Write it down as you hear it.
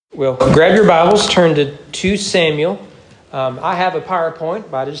Well, grab your Bibles, turn to 2 Samuel. I have a PowerPoint,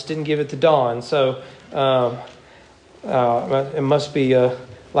 but I just didn't give it to Dawn. So it must be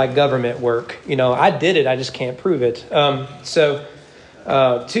like government work. You know, I did it. I just can't prove it.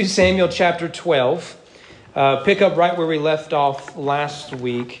 2 Samuel chapter 12. Pick up right where we left off last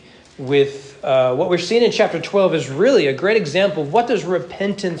week with what we're seeing in chapter 12 is really a great example of what does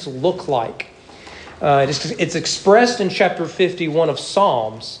repentance look like. It's expressed in chapter 51 of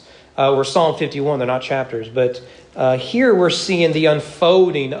Psalms, or Psalm 51. They're not chapters, but here we're seeing the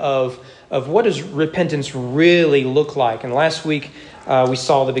unfolding of what does repentance really look like. And last week we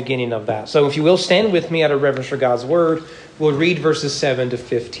saw the beginning of that. So if you will, stand with me out of reverence for God's word. We'll read verses 7 to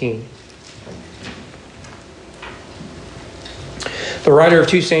 15. The writer of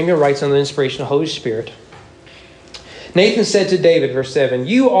 2 Samuel writes under the inspiration of the Holy Spirit. Nathan said to David, verse 7,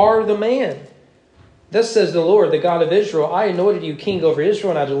 "You are the man. Thus says the Lord, the God of Israel, I anointed you king over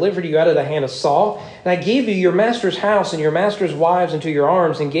Israel, and I delivered you out of the hand of Saul. And I gave you your master's house and your master's wives into your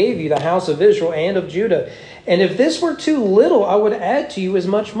arms, and gave you the house of Israel and of Judah. And if this were too little, I would add to you as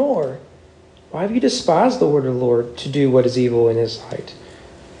much more. Why have you despised the word of the Lord to do what is evil in his sight?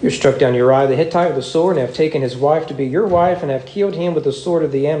 You struck down Uriah the Hittite with a sword, and have taken his wife to be your wife, and have killed him with the sword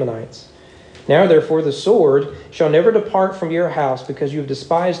of the Ammonites. Now, therefore, the sword shall never depart from your house, because you have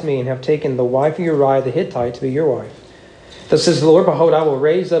despised me, and have taken the wife of Uriah the Hittite to be your wife. Thus says the Lord, behold, I will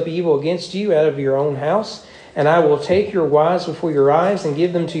raise up evil against you out of your own house, and I will take your wives before your eyes, and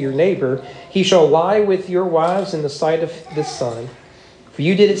give them to your neighbor. He shall lie with your wives in the sight of the sun. For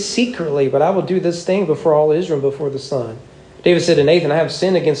you did it secretly, but I will do this thing before all Israel, before the sun." David said to Nathan, "I have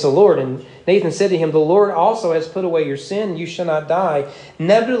sinned against the Lord." And Nathan said to him, "The Lord also has put away your sin, and you shall not die.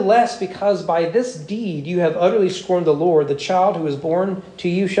 Nevertheless, because by this deed you have utterly scorned the Lord, the child who is born to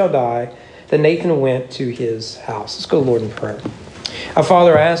you shall die." Then Nathan went to his house. Let's go to the Lord in prayer. Our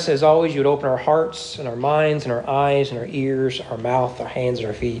Father, I ask, as always, you would open our hearts and our minds and our eyes and our ears, our mouth, our hands, and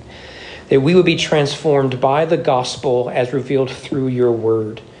our feet, that we would be transformed by the gospel as revealed through your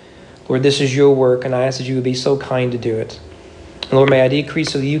word. Lord, this is your work, and I ask that you would be so kind to do it. And Lord, may I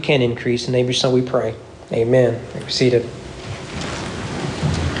decrease so that you can increase. In the name of your Son we pray. Amen. Be seated.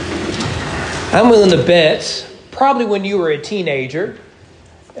 I'm willing to bet, probably when you were a teenager,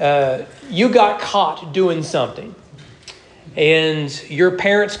 you got caught doing something. And your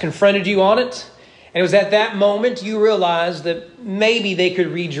parents confronted you on it. And it was at that moment you realized that maybe they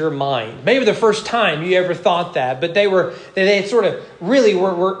could read your mind. Maybe the first time you ever thought that. But they sort of really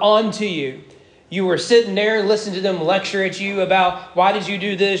were on to you. You were sitting there and listening to them lecture at you about, why did you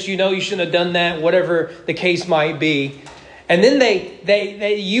do this? You know you shouldn't have done that, whatever the case might be. And then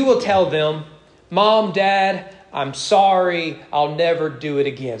you will tell them, "Mom, Dad, I'm sorry. I'll never do it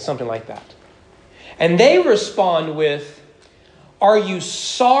again." Something like that. And they respond with, "Are you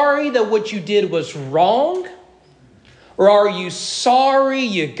sorry that what you did was wrong? Or are you sorry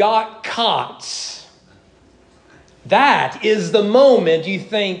you got caught?" That is the moment you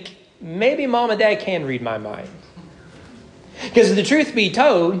think, maybe Mom and Dad can read my mind. Because the truth be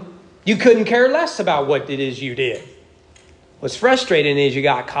told, you couldn't care less about what it is you did. What's frustrating is you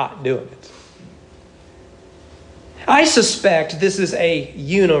got caught doing it. I suspect this is a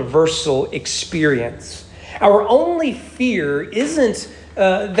universal experience. Our only fear isn't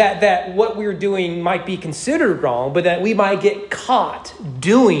that what we're doing might be considered wrong, but that we might get caught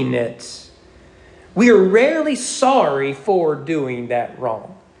doing it. We are rarely sorry for doing that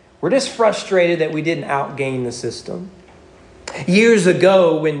wrong. We're just frustrated that we didn't outgain the system. Years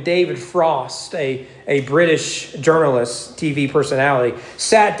ago, when David Frost, a British journalist, TV personality,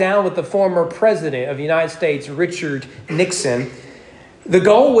 sat down with the former president of the United States, Richard Nixon, the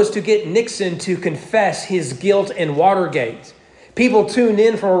goal was to get Nixon to confess his guilt in Watergate. People tuned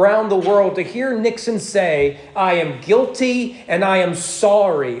in from around the world to hear Nixon say, "I am guilty and I am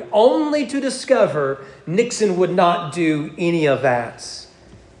sorry," only to discover Nixon would not do any of that.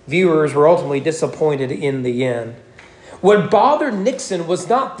 Viewers were ultimately disappointed in the end. What bothered Nixon was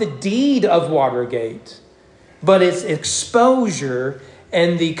not the deed of Watergate, but its exposure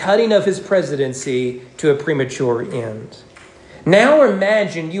and the cutting of his presidency to a premature end. Now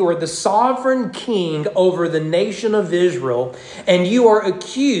imagine you are the sovereign king over the nation of Israel, and you are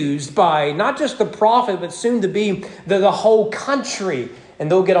accused by not just the prophet, but soon to be the whole country. And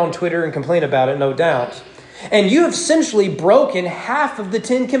they'll get on Twitter and complain about it, no doubt. And you have essentially broken half of the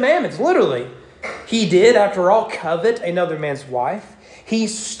 10 Commandments, literally. He did, after all, covet another man's wife. He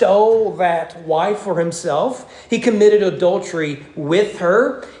stole that wife for himself. He committed adultery with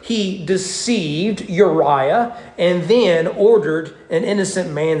her. He deceived Uriah and then ordered an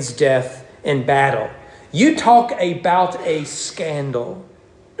innocent man's death in battle. You talk about a scandal.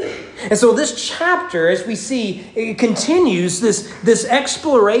 And so this chapter, as we see, it continues this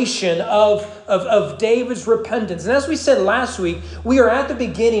exploration of David's repentance. And as we said last week, we are at the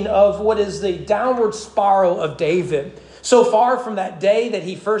beginning of what is the downward spiral of David. So far from that day that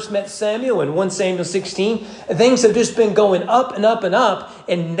he first met Samuel in 1 Samuel 16, things have just been going up and up and up.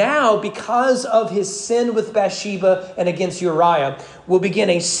 And now, because of his sin with Bathsheba and against Uriah, will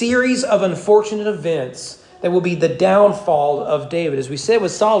begin a series of unfortunate events that will be the downfall of David. As we said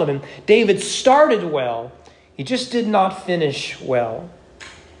with Solomon, David started well. He just did not finish well.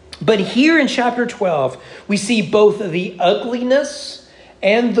 But here in chapter 12, we see both the ugliness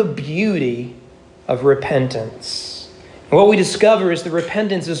and the beauty of repentance. What we discover is that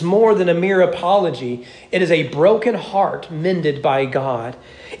repentance is more than a mere apology. It is a broken heart mended by God.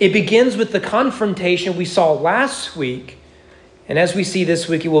 It begins with the confrontation we saw last week. And as we see this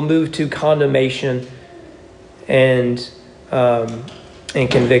week, it will move to condemnation and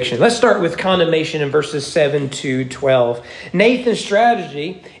conviction. Let's start with condemnation in verses 7 to 12. Nathan's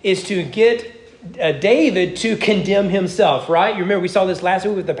strategy is to get David to condemn himself, right? You remember we saw this last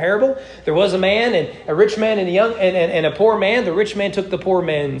week with the parable. There was a man and a rich man and a poor man. The rich man took the poor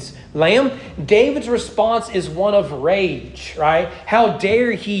man's lamb. David's response is one of rage, right? How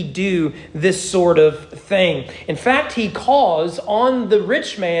dare he do this sort of thing? In fact, he calls on the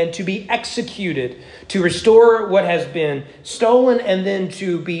rich man to be executed, to restore what has been stolen, and then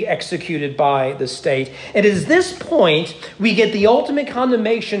to be executed by the state. And at this point, we get the ultimate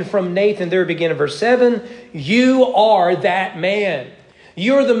condemnation from Nathan. There begin in verse 7. You are that man.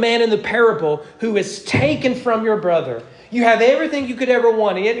 You're the man in the parable who is taken from your brother. You have everything you could ever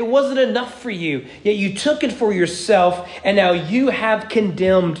want, and yet it wasn't enough for you. Yet you took it for yourself, and now you have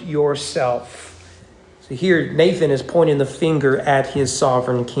condemned yourself. Here, Nathan is pointing the finger at his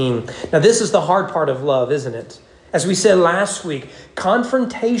sovereign king. Now, this is the hard part of love, isn't it? As we said last week,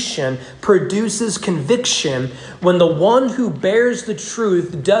 confrontation produces conviction when the one who bears the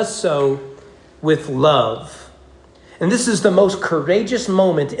truth does so with love. And this is the most courageous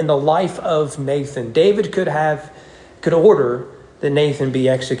moment in the life of Nathan. David could order that Nathan be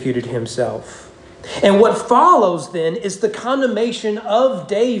executed himself. And what follows then is the condemnation of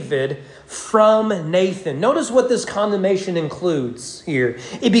David from Nathan. Notice what this condemnation includes here.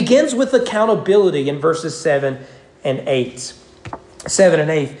 It begins with accountability in verses 7 and 8. 7 and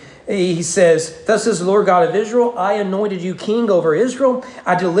 8. He says, Thus says the Lord God of Israel, I anointed you king over Israel.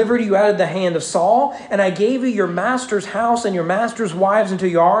 I delivered you out of the hand of Saul, and I gave you your master's house and your master's wives into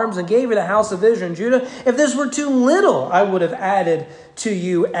your arms, and gave you the house of Israel and Judah. If this were too little, I would have added to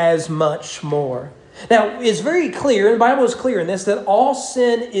you as much more. Now, it's very clear, and the Bible is clear in this, that all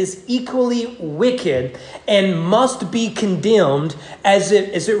sin is equally wicked and must be condemned as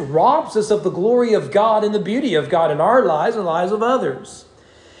it robs us of the glory of God and the beauty of God in our lives and the lives of others.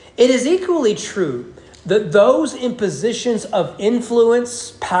 It is equally true that those in positions of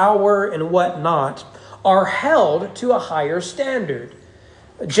influence, power, and whatnot are held to a higher standard.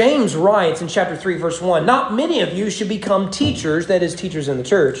 James writes in chapter 3, verse 1, Not many of you should become teachers, that is, teachers in the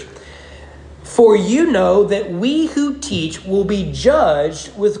church. For you know that we who teach will be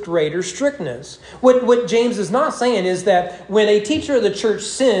judged with greater strictness. What James is not saying is that when a teacher of the church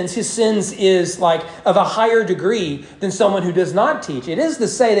sins, his sins is like of a higher degree than someone who does not teach. It is to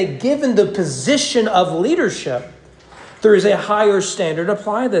say that given the position of leadership, there is a higher standard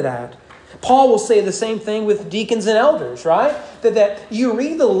applied to that. Paul will say the same thing with deacons and elders, right? That you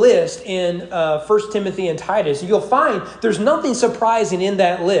read the list in 1 Timothy and Titus, you'll find there's nothing surprising in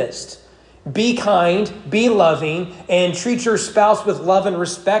that list. Be kind, be loving, and treat your spouse with love and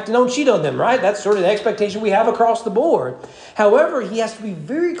respect, and don't cheat on them, right? That's sort of the expectation we have across the board. However, he has to be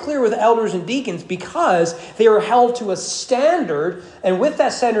very clear with elders and deacons because they are held to a standard, and with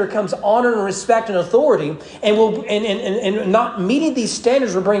that standard comes honor and respect and authority, and not meeting these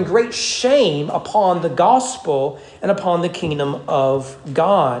standards will bring great shame upon the gospel and upon the kingdom of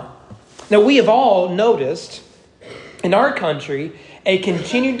God. Now, we have all noticed in our country a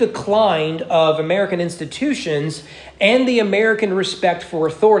continued decline of American institutions and the American respect for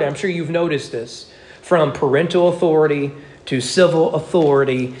authority. I'm sure you've noticed this, from parental authority to civil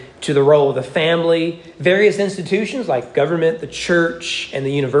authority to the role of the family. Various institutions like government, the church, and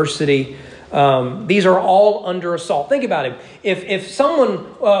the university, these are all under assault. Think about it.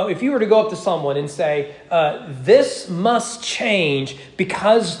 If you were to go up to someone and say, this must change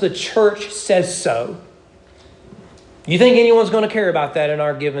because the church says so, you think anyone's going to care about that in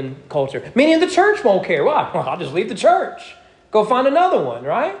our given culture? Many of the church won't care. Why? Well, I'll just leave the church. Go find another one,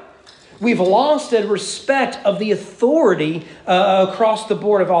 right? We've lost a respect of the authority across the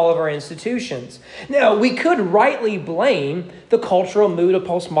board of all of our institutions. Now, we could rightly blame the cultural mood of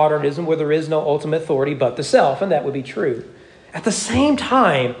postmodernism where there is no ultimate authority but the self, and that would be true. At the same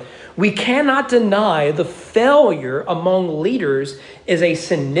time, we cannot deny the failure among leaders is a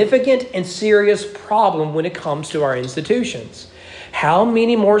significant and serious problem when it comes to our institutions. How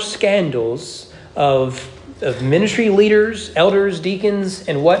many more scandals of ministry leaders, elders, deacons,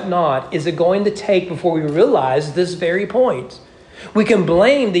 and whatnot is it going to take before we realize this very point? We can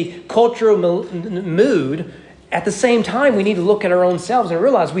blame the cultural mood. At the same time, we need to look at our own selves and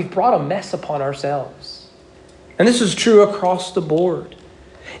realize we've brought a mess upon ourselves. And this is true across the board.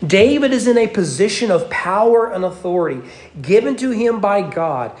 David is in a position of power and authority given to him by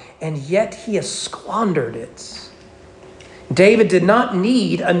God, and yet he has squandered it. David did not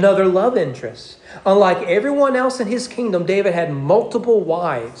need another love interest. Unlike everyone else in his kingdom, David had multiple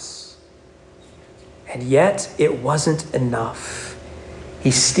wives. And yet it wasn't enough.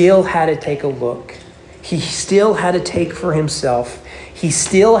 He still had to take a look. He still had to take for himself. He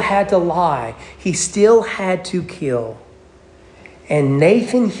still had to lie. He still had to kill. And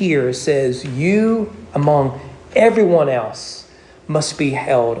Nathan here says, you among everyone else must be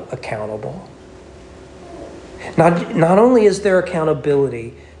held accountable. Not only is there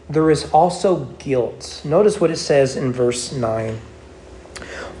accountability, there is also guilt. Notice what it says in verse 9.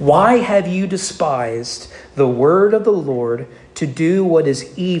 Why have you despised the word of the Lord to do what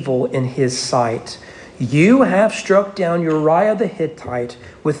is evil in his sight? You have struck down Uriah the Hittite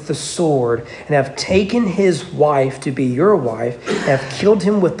with the sword and have taken his wife to be your wife and have killed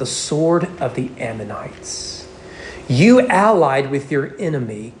him with the sword of the Ammonites. You allied with your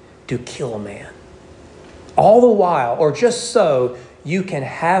enemy to kill a man. All the while, or just so, you can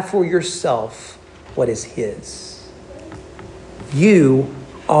have for yourself what is his. You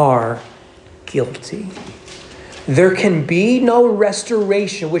are guilty. There can be no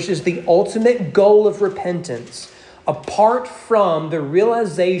restoration, which is the ultimate goal of repentance, apart from the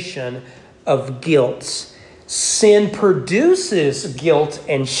realization of guilt. Sin produces guilt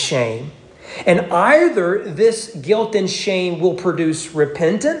and shame. And either this guilt and shame will produce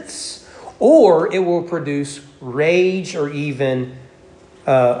repentance, or it will produce rage or even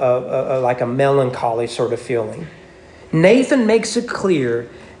like a melancholy sort of feeling. Nathan makes it clear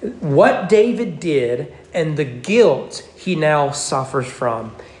what David did and the guilt he now suffers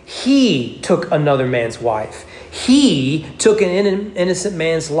from. He took another man's wife. He took an innocent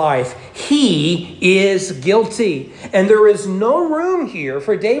man's life. He is guilty. And there is no room here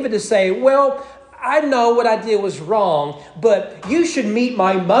for David to say, well, I know what I did was wrong, but you should meet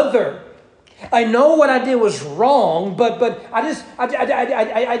my mother. I know what I did was wrong, but I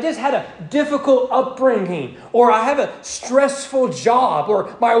just had a difficult upbringing, or I have a stressful job,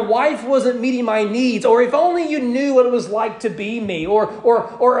 or my wife wasn't meeting my needs, or if only you knew what it was like to be me, or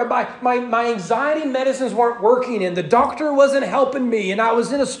my anxiety medicines weren't working and the doctor wasn't helping me, and I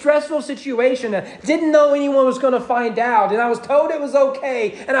was in a stressful situation and didn't know anyone was going to find out, and I was told it was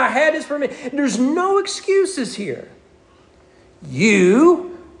okay, and I had this permit. There's no excuses here.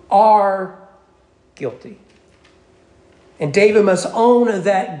 You are guilty. And David must own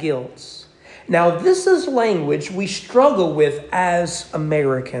that guilt. Now, this is language we struggle with as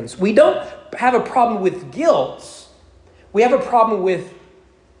Americans. We don't have a problem with guilt. We have a problem with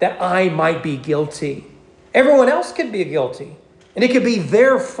that I might be guilty. Everyone else could be guilty. And it could be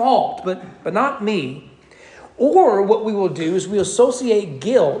their fault, but not me. Or what we will do is we associate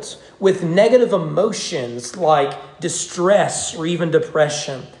guilt with negative emotions like distress or even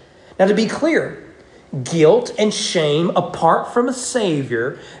depression. Now, to be clear, guilt and shame, apart from a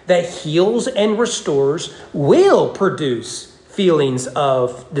Savior that heals and restores, will produce feelings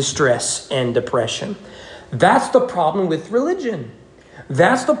of distress and depression. That's the problem with religion.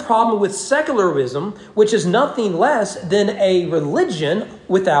 That's the problem with secularism, which is nothing less than a religion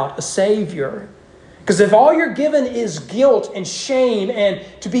without a Savior. Because if all you're given is guilt and shame and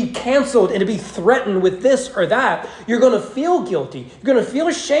to be canceled and to be threatened with this or that, you're going to feel guilty. You're going to feel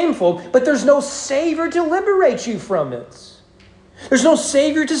shameful, but there's no Savior to liberate you from it. There's no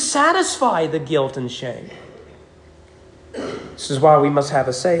Savior to satisfy the guilt and shame. This is why we must have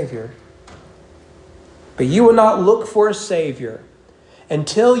a Savior. But you will not look for a Savior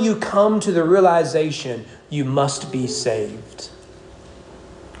until you come to the realization you must be saved.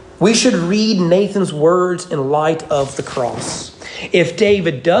 We should read Nathan's words in light of the cross. If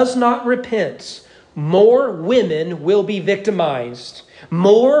David does not repent, more women will be victimized.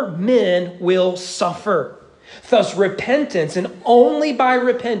 More men will suffer. Thus, repentance, and only by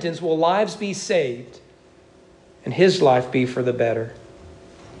repentance will lives be saved, and his life be for the better.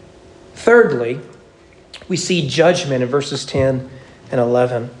 Thirdly, we see judgment in verses 10 and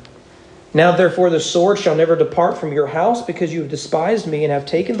 11. Now, therefore, the sword shall never depart from your house, because you have despised me and have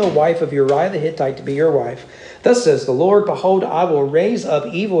taken the wife of Uriah the Hittite to be your wife. Thus says the Lord, behold, I will raise up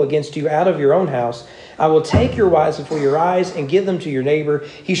evil against you out of your own house. I will take your wives before your eyes and give them to your neighbor.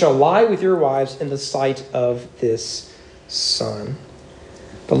 He shall lie with your wives in the sight of this sun.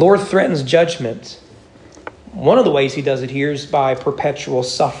 The Lord threatens judgment. One of the ways he does it here is by perpetual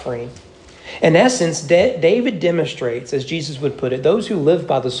suffering. In essence, David demonstrates, as Jesus would put it, those who live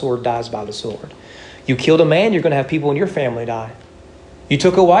by the sword dies by the sword. You killed a man, you're going to have people in your family die. You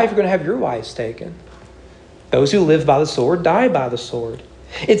took a wife, you're going to have your wives taken. Those who live by the sword die by the sword.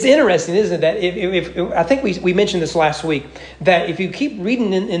 It's interesting, isn't it, that if I think we mentioned this last week, that if you keep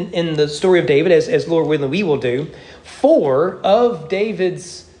reading in the story of David, as Lord willing we will do, 4 of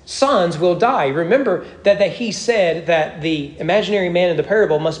David's sons will die. Remember that he said that the imaginary man in the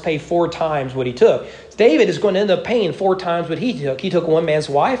parable must pay 4 times what he took. David is going to end up paying 4 times what he took. He took one man's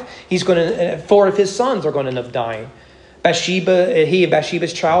wife. 4 of his sons are going to end up dying.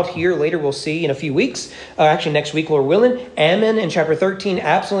 Bathsheba's child here later we'll see in a few weeks. Actually, next week, Lord willing. Ammon in chapter 13,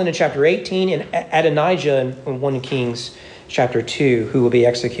 Absalom in chapter 18, and Adonijah in 1 Kings chapter 2, who will be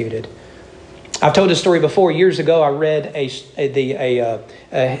executed. I've told this story before. Years ago, I read a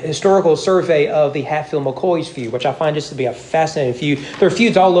historical survey of the Hatfield-McCoy's feud, which I find just to be a fascinating feud. There are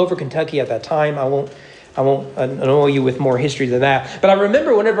feuds all over Kentucky at that time. I won't annoy you with more history than that. But I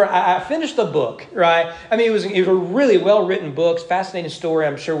remember whenever I finished the book, right? I mean, it was a really well-written book, fascinating story.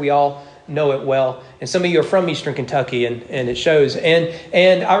 I'm sure we all know it well. And some of you are from Eastern Kentucky, and it shows.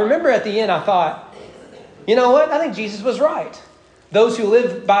 And I remember at the end, I thought, you know what? I think Jesus was right. Those who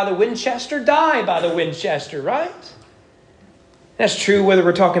live by the Winchester die by the Winchester, right? That's true whether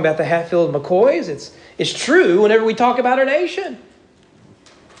we're talking about the Hatfield-McCoys. It's true whenever we talk about our nation.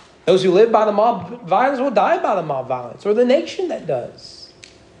 Those who live by the mob violence will die by the mob violence, or the nation that does.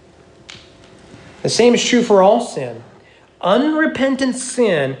 The same is true for all sin. Unrepentant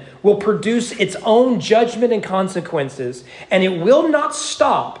sin will produce its own judgment and consequences, and it will not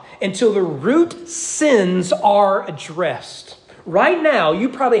stop until the root sins are addressed. Right now, you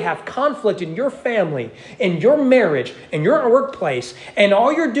probably have conflict in your family, in your marriage, in your workplace, and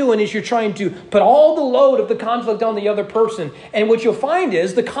all you're doing is you're trying to put all the load of the conflict on the other person. And what you'll find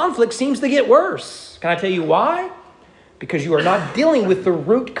is the conflict seems to get worse. Can I tell you why? Because you are not dealing with the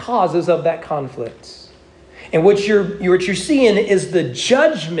root causes of that conflict. And what you're seeing is the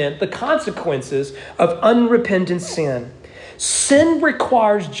judgment, the consequences of unrepentant sin. Sin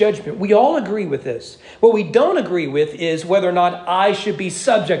requires judgment. We all agree with this. What we don't agree with is whether or not I should be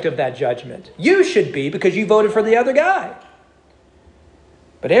subject of that judgment. You should be, because you voted for the other guy.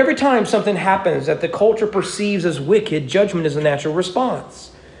 But every time something happens that the culture perceives as wicked, judgment is a natural response.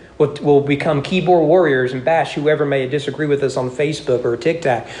 We'll become keyboard warriors and bash whoever may disagree with us on Facebook or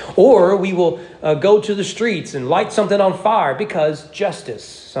TikTok. Or we will go to the streets and light something on fire because justice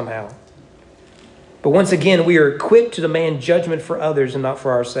somehow. But once again, we are quick to demand judgment for others and not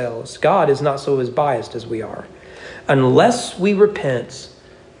for ourselves. God is not so as biased as we are. Unless we repent,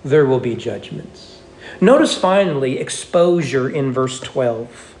 there will be judgments. Notice finally exposure in verse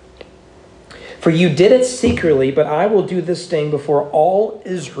 12. For you did it secretly, but I will do this thing before all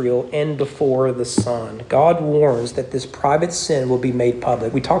Israel and before the sun. God warns that this private sin will be made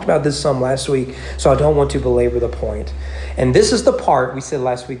public. We talked about this some last week, so I don't want to belabor the point. And this is the part we said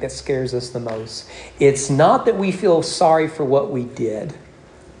last week that scares us the most. It's not that we feel sorry for what we did.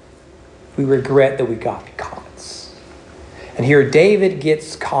 We regret that we got caught. And here David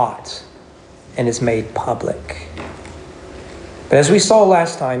gets caught and is made public. But as we saw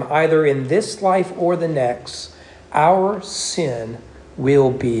last time, either in this life or the next, our sin will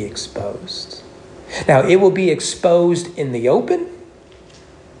be exposed. Now, it will be exposed in the open,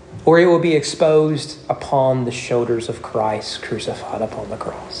 or it will be exposed upon the shoulders of Christ crucified upon the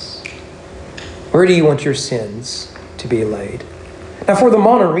cross. Where do you want your sins to be laid? Now, for the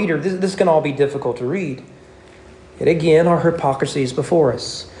modern reader, this can all be difficult to read. Yet again, our hypocrisy is before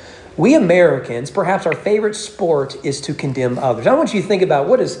us. We Americans, perhaps our favorite sport is to condemn others. I want you to think about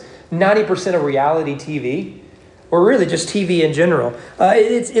what is 90% of reality TV, or really just TV in general.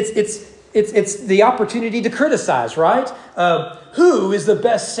 It's the opportunity to criticize, right? Who is the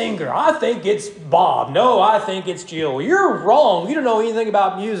best singer? I think it's Bob. No, I think it's Jill. You're wrong. You don't know anything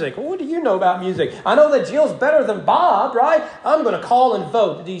about music. Well, what do you know about music? I know that Jill's better than Bob, right? I'm going to call and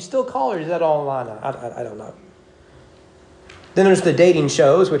vote. Do you still call, or is that all online? I don't know. Then there's the dating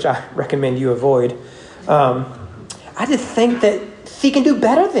shows, which I recommend you avoid. I just think that he can do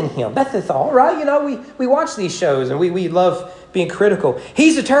better than him. That's the thought, right? You know, we watch these shows and we love being critical.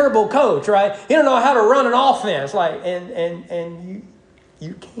 He's a terrible coach, right? He don't know how to run an offense. Like, and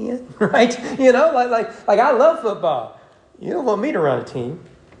you can't, right? Like I love football. You don't want me to run a team.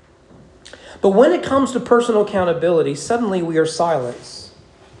 But when it comes to personal accountability, suddenly we are silenced.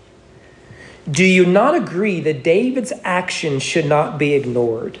 Do you not agree that David's actions should not be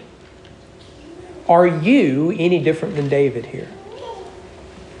ignored? Are you any different than David here?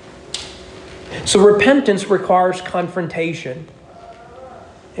 So repentance requires confrontation.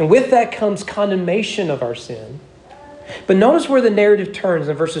 And with that comes condemnation of our sin. But notice where the narrative turns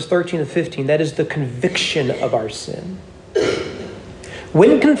in verses 13 and 15. That is the conviction of our sin.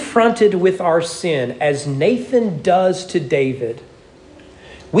 When confronted with our sin, as Nathan does to David,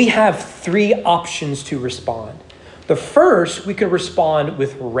 we have three options to respond. The first, we can respond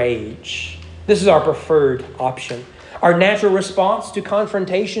with rage. This is our preferred option. Our natural response to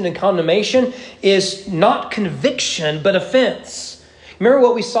confrontation and condemnation is not conviction, but offense. Remember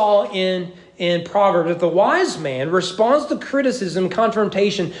what we saw in Proverbs, that the wise man responds to criticism,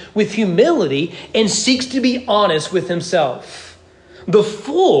 confrontation with humility and seeks to be honest with himself. The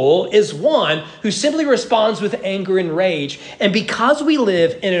fool is one who simply responds with anger and rage. And because we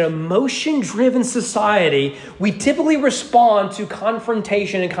live in an emotion-driven society, we typically respond to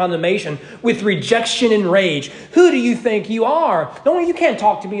confrontation and condemnation with rejection and rage. Who do you think you are? No, you can't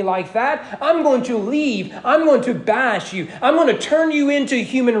talk to me like that. I'm going to leave. I'm going to bash you. I'm going to turn you into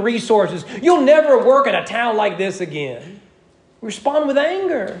human resources. You'll never work at a town like this again. Respond with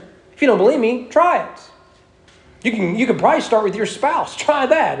anger. If you don't believe me, try it. You can probably start with your spouse. Try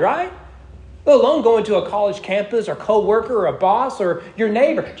that, right? Let alone going to a college campus or coworker or a boss or your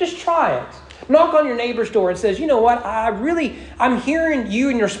neighbor. Just try it. Knock on your neighbor's door and says, you know what? I'm hearing you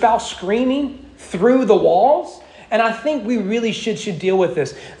and your spouse screaming through the walls, and I think we really should deal with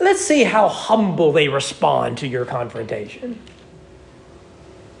this. Let's see how humble they respond to your confrontation.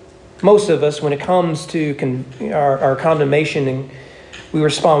 Most of us, when it comes to our condemnation and we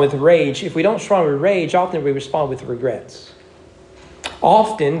respond with rage. If we don't respond with rage, often we respond with regrets.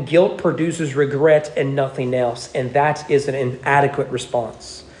 Often, guilt produces regret and nothing else, and that is an inadequate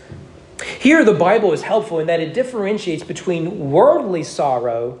response. Here, the Bible is helpful in that it differentiates between worldly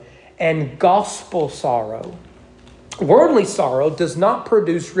sorrow and gospel sorrow. Worldly sorrow does not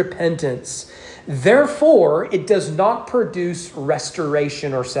produce repentance. Therefore, it does not produce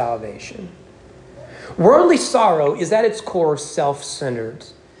restoration or salvation. Worldly sorrow is at its core self-centered.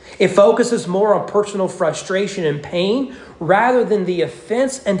 It focuses more on personal frustration and pain rather than the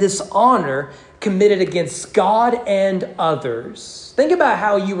offense and dishonor committed against God and others. Think about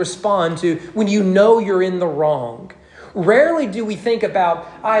how you respond to when you know you're in the wrong. Rarely do we think about,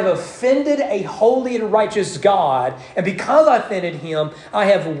 I've offended a holy and righteous God, and because I offended him, I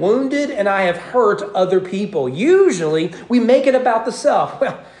have wounded and I have hurt other people. Usually, we make it about the self.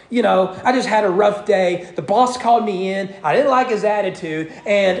 Well, I just had a rough day. The boss called me in. I didn't like his attitude.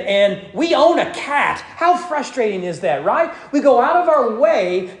 And we own a cat. How frustrating is that, right? We go out of our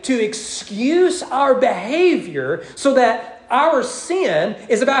way to excuse our behavior so that our sin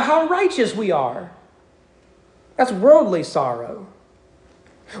is about how righteous we are. That's worldly sorrow.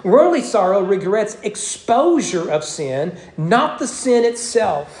 Worldly sorrow regrets exposure of sin, not the sin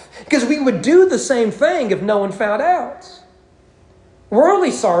itself. Because we would do the same thing if no one found out.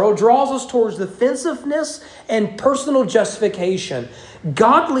 Worldly sorrow draws us towards defensiveness and personal justification.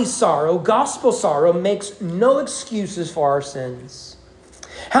 Godly sorrow, gospel sorrow, makes no excuses for our sins.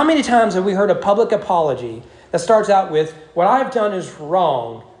 How many times have we heard a public apology that starts out with, what I've done is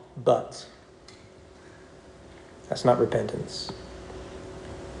wrong, but... That's not repentance.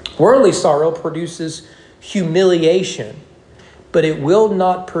 Worldly sorrow produces humiliation, but it will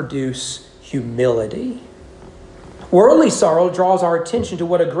not produce humility. Worldly sorrow draws our attention to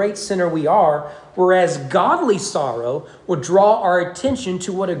what a great sinner we are, whereas godly sorrow will draw our attention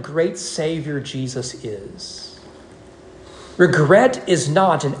to what a great Savior Jesus is. Regret is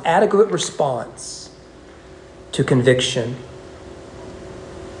not an adequate response to conviction.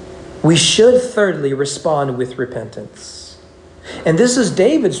 We should, thirdly, respond with repentance. And this is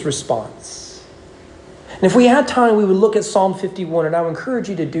David's response. And if we had time, we would look at Psalm 51, and I would encourage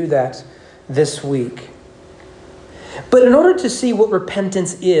you to do that this week. But in order to see what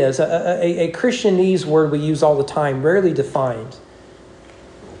repentance is, a Christianese word we use all the time, rarely defined,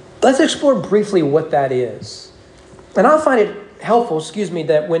 let's explore briefly what that is. And I'll find it helpful,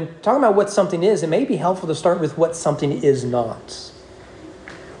 that when talking about what something is, it may be helpful to start with what something is not.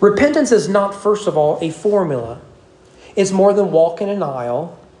 Repentance is not, first of all, a formula. It's more than walking an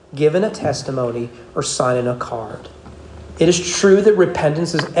aisle, giving a testimony, or signing a card. It is true that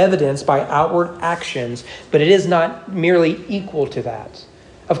repentance is evidenced by outward actions, but it is not merely equal to that.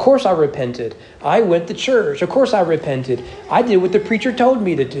 Of course I repented. I went to church. Of course I repented. I did what the preacher told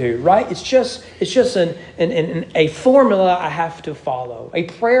me to do, right? It's just a formula I have to follow, a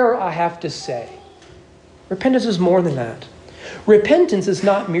prayer I have to say. Repentance is more than that. Repentance is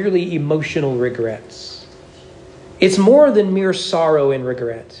not merely emotional regrets. It's more than mere sorrow and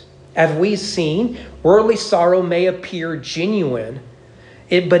regret. As we've seen, worldly sorrow may appear genuine,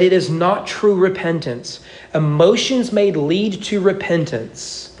 but it is not true repentance. Emotions may lead to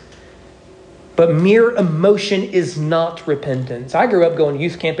repentance, but mere emotion is not repentance. I grew up going to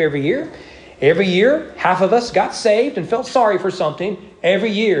youth camp every year. Every year, half of us got saved and felt sorry for something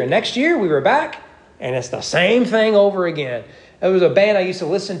every year. And next year, we were back, and it's the same thing over again. There was a band I used to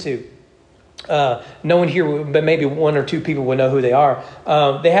listen to. No one here, but maybe one or two people will know who they are.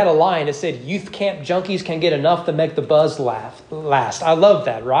 They had a line that said, "Youth camp junkies can get enough to make the buzz last." I love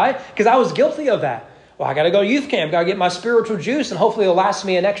that, right? Because I was guilty of that. Well, I got to go to youth camp. Got to get my spiritual juice, and hopefully it'll last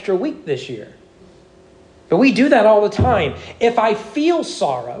me an extra week this year. But we do that all the time. If I feel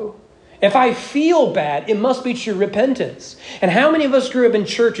sorrow, if I feel bad, it must be true repentance. And how many of us grew up in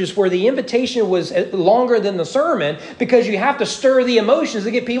churches where the invitation was longer than the sermon because you have to stir the emotions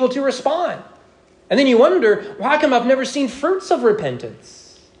to get people to respond? And then you wonder, well, how come I've never seen fruits of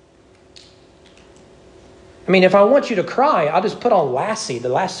repentance? I mean, if I want you to cry, I'll just put on Lassie, the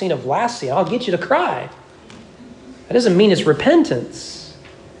last scene of Lassie. I'll get you to cry. That doesn't mean it's repentance.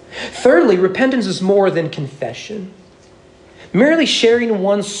 Thirdly, repentance is more than confession. Merely sharing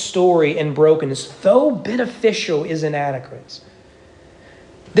one's story and brokenness, though beneficial, is inadequate.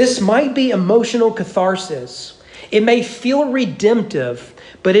 This might be emotional catharsis. It may feel redemptive,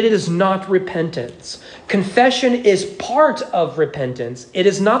 but it is not repentance. Confession is part of repentance. It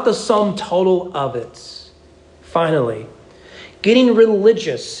is not the sum total of it. Finally, getting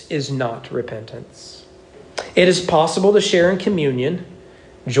religious is not repentance. It is possible to share in communion,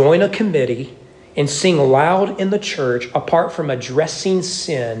 join a committee, and sing loud in the church apart from addressing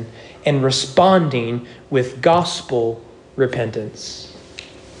sin and responding with gospel repentance.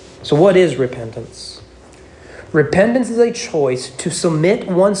 So what is repentance? Repentance is a choice to submit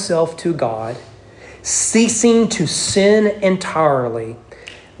oneself to God, ceasing to sin entirely,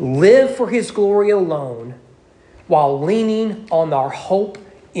 live for His glory alone, while leaning on our hope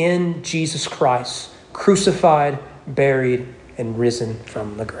in Jesus Christ, crucified, buried, and risen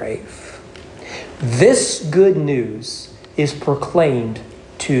from the grave. This good news is proclaimed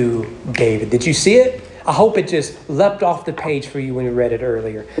to David. Did you see it? I hope it just leapt off the page for you when you read it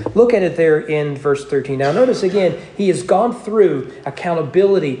earlier. Look at it there in verse 13. Now notice again, he has gone through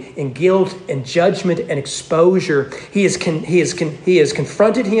accountability and guilt and judgment and exposure. He has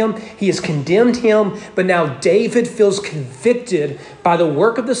confronted him. He has condemned him. But now David feels convicted by the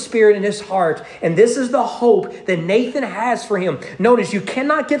work of the Spirit in his heart. And this is the hope that Nathan has for him. Notice, you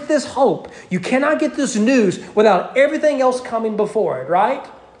cannot get this hope. You cannot get this news without everything else coming before it, right?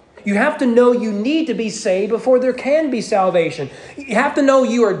 You have to know you need to be saved before there can be salvation. You have to know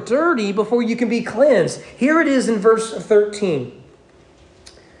you are dirty before you can be cleansed. Here it is in verse 13.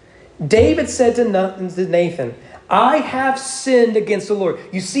 David said to Nathan, "I have sinned against the Lord."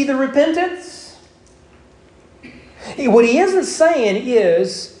 You see the repentance? What he isn't saying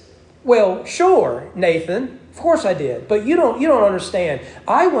is, well, sure, Nathan, of course I did, but you don't understand.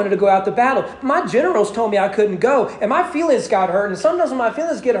 I wanted to go out to battle. My generals told me I couldn't go, and my feelings got hurt. And sometimes when my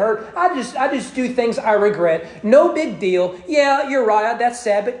feelings get hurt, I just do things I regret. No big deal. Yeah, you're right. That's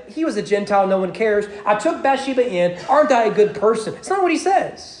sad, but he was a Gentile. No one cares. I took Bathsheba in. Aren't I a good person? It's not what he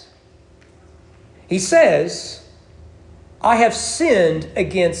says. He says, I have sinned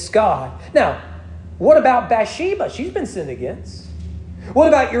against God. Now, what about Bathsheba? She's been sinned against. What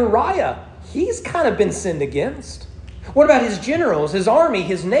about Uriah? He's kind of been sinned against. What about his generals, his army,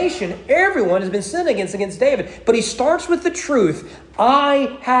 his nation? Everyone has been sinned against David. But he starts with the truth.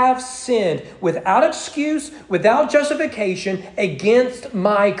 I have sinned without excuse, without justification, against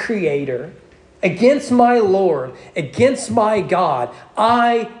my Creator, against my Lord, against my God.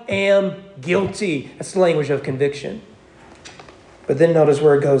 I am guilty. That's the language of conviction. But then notice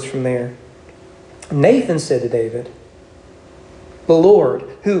where it goes from there. Nathan said to David, the Lord,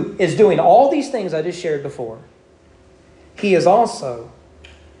 who is doing all these things I just shared before, He has also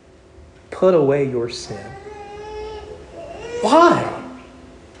put away your sin. Why?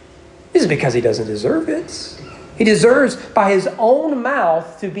 This is because He doesn't deserve it. He deserves by His own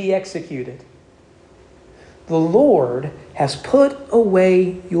mouth to be executed. The Lord has put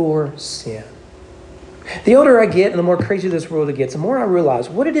away your sin. The older I get and the more crazy this world gets, the more I realize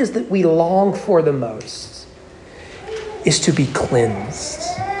what it is that we long for the most. is to be cleansed.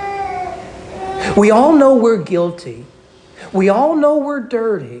 We all know we're guilty. We all know we're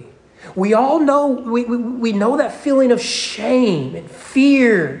dirty. We all know, we know that feeling of shame and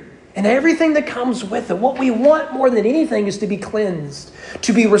fear and everything that comes with it. What we want more than anything is to be cleansed,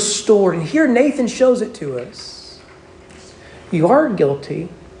 to be restored. And here Nathan shows it to us. You are guilty,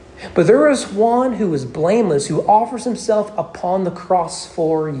 but there is one who is blameless, who offers himself upon the cross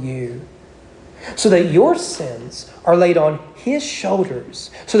for you, so that your sins are laid on his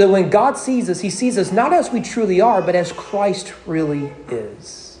shoulders, so that when God sees us, he sees us not as we truly are, but as Christ really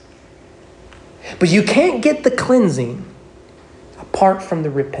is. But you can't get the cleansing apart from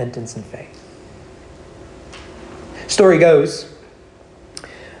the repentance and faith. Story goes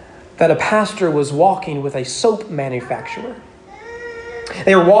that a pastor was walking with a soap manufacturer.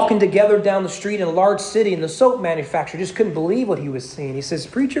 They were walking together down the street in a large city, and the soap manufacturer just couldn't believe what he was seeing. He says,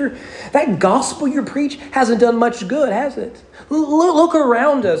 "Preacher, that gospel you preach hasn't done much good, has it? Look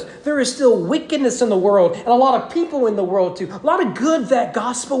around us. There is still wickedness in the world, and a lot of people in the world too. A lot of good that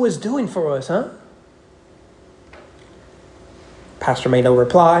gospel is doing for us, huh?" Pastor made no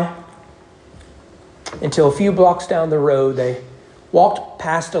reply until a few blocks down the road, they walked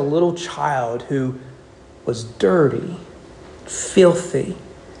past a little child who was dirty, filthy,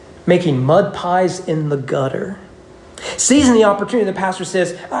 making mud pies in the gutter. Seizing the opportunity, the pastor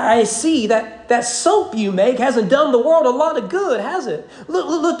says, "I see that soap you make hasn't done the world a lot of good, has it?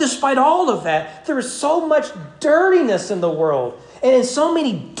 Look, despite all of that, there is so much dirtiness in the world and so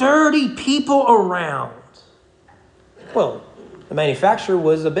many dirty people around." Well, the manufacturer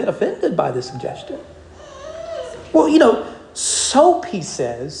was a bit offended by this suggestion. Well, soap, he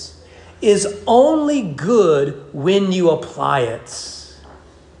says, is only good when you apply it.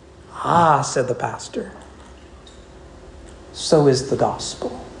 "Ah," said the pastor, "so is the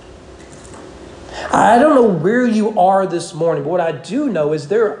gospel." I don't know where you are this morning, but what I do know is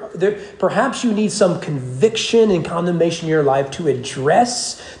there perhaps you need some conviction and condemnation in your life to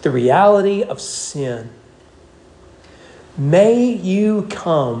address the reality of sin. May you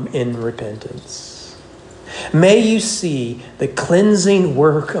come in repentance. May you see the cleansing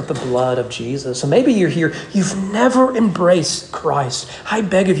work of the blood of Jesus. And maybe you're here, you've never embraced Christ. I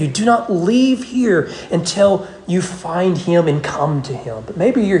beg of you, do not leave here until you find him and come to him. But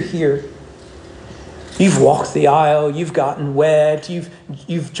maybe you're here, you've walked the aisle, you've gotten wet,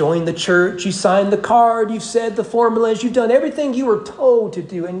 you've joined the church, you signed the card, you've said the formulas, you've done everything you were told to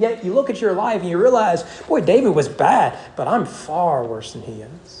do, and yet you look at your life and you realize, boy, David was bad, but I'm far worse than he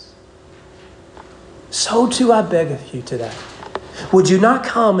is. So too, I beg of you today, would you not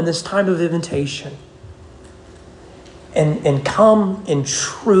come in this time of invitation and come in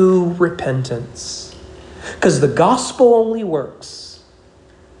true repentance? Because the gospel only works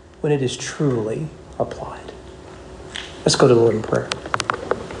when it is truly applied. Let's go to the Lord in prayer.